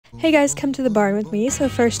Hey guys, come to the barn with me. So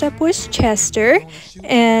first up was Chester,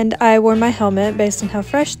 and I wore my helmet based on how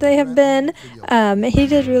fresh they have been. He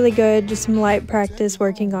did really good, just some light practice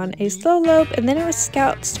working on a slow lope, and then it was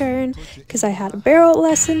Scout's turn because I had a barrel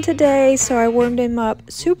lesson today, so I warmed him up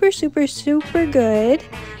super good.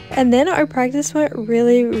 And then our practice went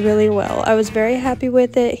really well. I was very happy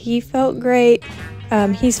with it. He felt great.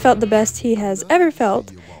 He's felt the best he has ever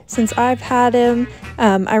felt since I've had him.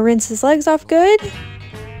 I rinsed his legs off good.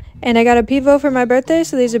 And I got a Pivo for my birthday,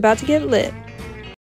 so these are about to get lit.